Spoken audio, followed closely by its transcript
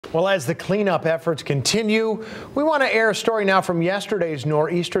Well, as the cleanup efforts continue, we want to air a story now from yesterday's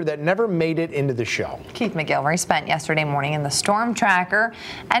nor'easter that never made it into the show. Keith McGilvery spent yesterday morning in the storm tracker,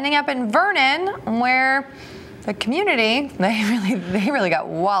 ending up in Vernon, where the community, they really got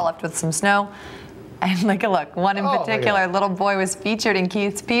walloped with some snow. And look, one in particular, little boy was featured in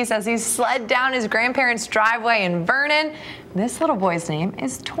Keith's piece as he slid down his grandparents' driveway in Vernon. This little boy's name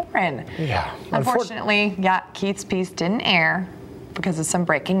is Torrin. Yeah. Unfortunately, Keith's piece didn't air because of some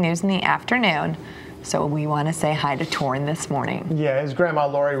breaking news in the afternoon. So we want to say hi to Torrin this morning. Yeah, his grandma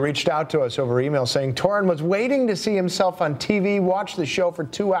Lori reached out to us over email saying Torrin was waiting to see himself on TV, watched the show for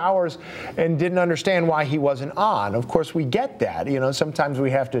 2 hours, and didn't understand why he wasn't on. Of course, we get that. You know, sometimes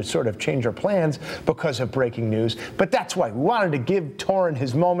we have to sort of change our plans because of breaking news. But that's why we wanted to give Torrin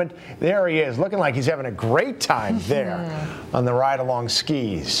his moment. There he is, looking like he's having a great time there on the ride along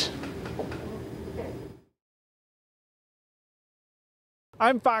skis.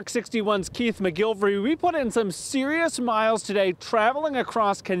 I'm Fox 61's Keith McGilvery. We put in some serious miles today traveling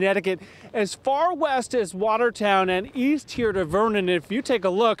across Connecticut as far west as Watertown and east here to Vernon. If you take a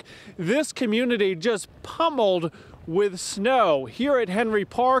look, this community just pummeled with snow. Here at Henry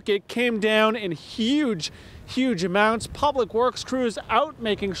Park, it came down in huge amounts. Public Works crews out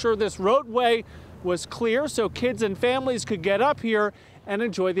making sure this roadway was clear so kids and families could get up here and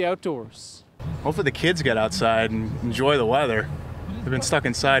enjoy the outdoors. Hopefully the kids get outside and enjoy the weather. They've been stuck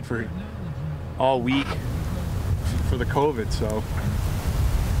inside for all week for the COVID, so.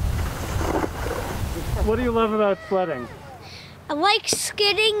 What do you love about sledding? I like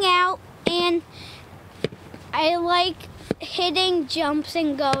skidding out, and I like hitting jumps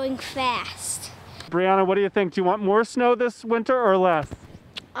and going fast. Brianna, what do you think? Do you want more snow this winter or less?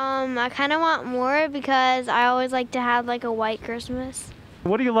 I kind of want more because I always like to have like a white Christmas.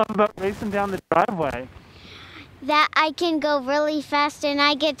 What do you love about racing down the driveway? That I can go really fast and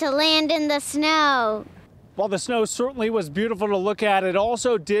I get to land in the snow. While the snow certainly was beautiful to look at, it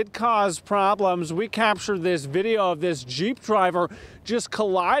also did cause problems. We captured this video of this Jeep driver just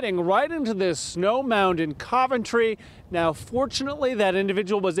colliding right into this snow mound in Coventry. Now, fortunately, that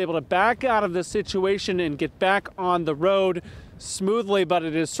individual was able to back out of the situation and get back on the road smoothly, but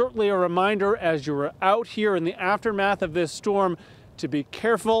it is certainly a reminder as you're out here in the aftermath of this storm to be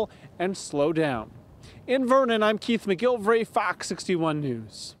careful and slow down. In Vernon, I'm Keith McGilvery, Fox 61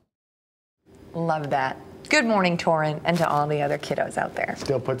 News. Love that. Good morning, Torrin, and to all the other kiddos out there.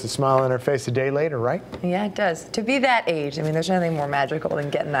 Still puts a smile on her face a day later, right? Yeah, it does. To be that age, I mean, there's nothing more magical than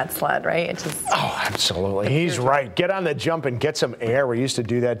getting that sled, right? It just... Oh, absolutely. He's right. Get on the jump and get some air. We used to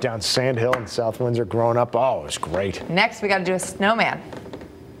do that down Sand Hill in South Windsor growing up. Oh, it was great. Next, we got to do a snowman.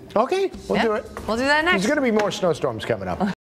 Okay, we'll do it. We'll do that next. There's going to be more snowstorms coming up.